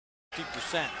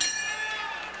50%.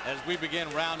 As we begin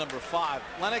round number 5.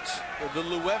 Lennox, the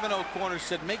Luevano corner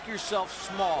said, make yourself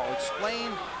small.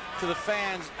 Explain to the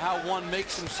fans how one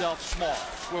makes himself small.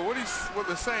 Well, what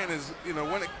they're saying is, you know,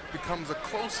 when it becomes a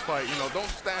close fight, you know, don't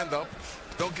stand up,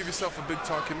 don't give yourself a big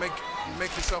target,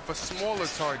 make yourself a smaller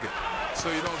target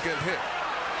so you don't get hit.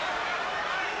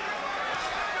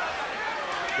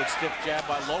 Good stiff jab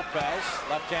by Lopez.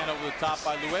 Left hand over the top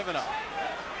by Luevano.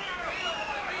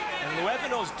 And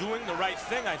Luevano's doing the right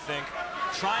thing, I think,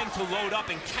 trying to load up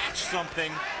and catch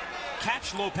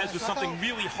Lopez with something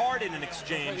really hard in an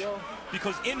exchange,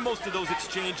 because in most of those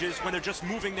exchanges, when they're just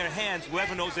moving their hands,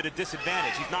 Luevano's at a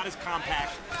disadvantage. He's not as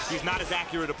compact, he's not as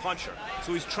accurate a puncher.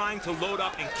 So he's trying to load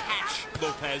up and catch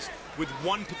Lopez with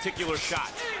one particular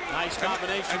shot. Nice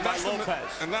combination by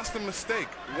Lopez. And that's the mistake.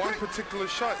 One particular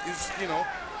shot is, you know,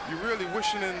 you're really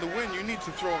wishing in the win. You need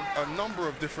to throw a number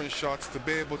of different shots to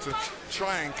be able to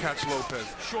try and catch Lopez.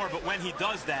 Sure, but when he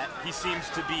does that, he seems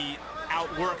to be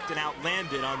outworked and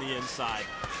outlanded on the inside.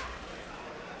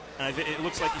 And it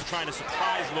looks like he's trying to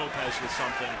surprise Lopez with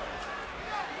something.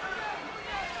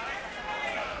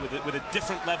 With a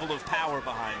different level of power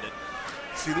behind it.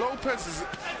 See, Lopez is,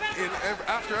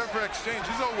 after every exchange,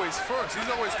 he's always first. He's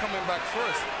always coming back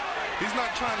first. He's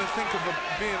not trying to think of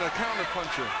being a counter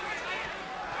puncher.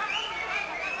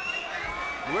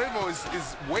 Luevano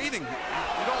is waiting.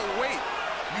 You don't wait.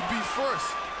 You be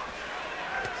first.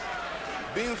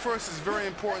 Being first is very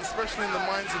important, especially in the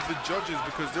minds of the judges,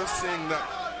 because they're seeing that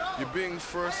you're being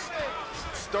first,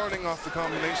 starting off the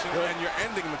combination, and you're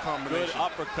ending the combination. Good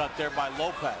uppercut there by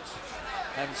Lopez.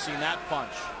 Haven't seen that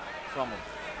punch from him.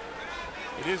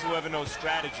 It is Luevano's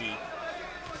strategy,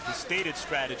 his stated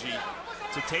strategy,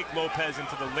 to take Lopez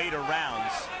into the later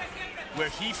rounds, where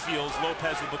he feels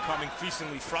Lopez will become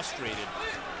increasingly frustrated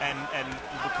and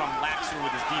will become laxer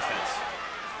with his defense.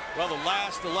 Well, the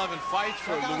last 11 fights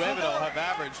for Luevano have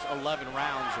averaged 11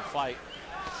 rounds a fight.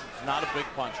 He's not a big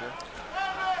puncher.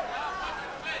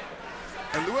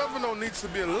 And Luevano needs to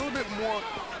be a little bit more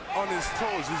on his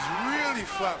toes. He's really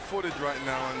flat-footed right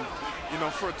now, and you know,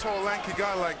 for a tall, lanky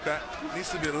guy like that, needs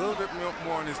to be a little bit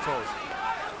more on his toes.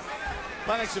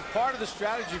 Lennox, if part of the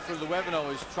strategy for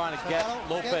Luevano is trying to get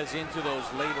Lopez into those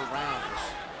later rounds,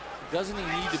 doesn't he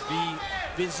need to be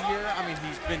busier? I mean,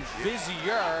 he's been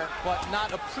busier, but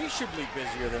not appreciably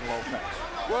busier than Lopez.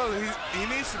 Well, he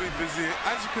needs to be busy.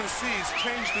 As you can see, he's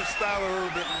changed his style a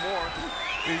little bit more.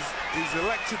 He's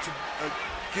elected to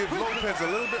give Lopez a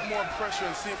little bit more pressure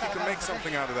and see if he can make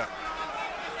something out of that.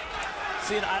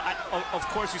 See, and of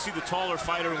course, you see the taller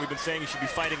fighter, and we've been saying he should be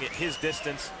fighting at his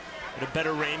distance, at a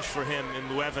better range for him in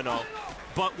Luevano.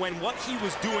 But when what he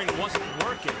was doing wasn't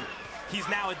working, he's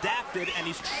now adapted, and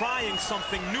he's trying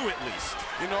something new at least.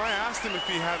 You know, I asked him if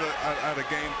he had a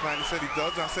game plan. He said he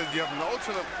does. I said, do you have an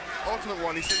alternate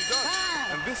one? He said he does.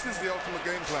 And this is the ultimate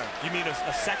game plan. You mean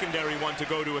a secondary one to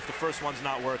go to if the first one's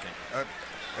not working?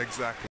 Exactly.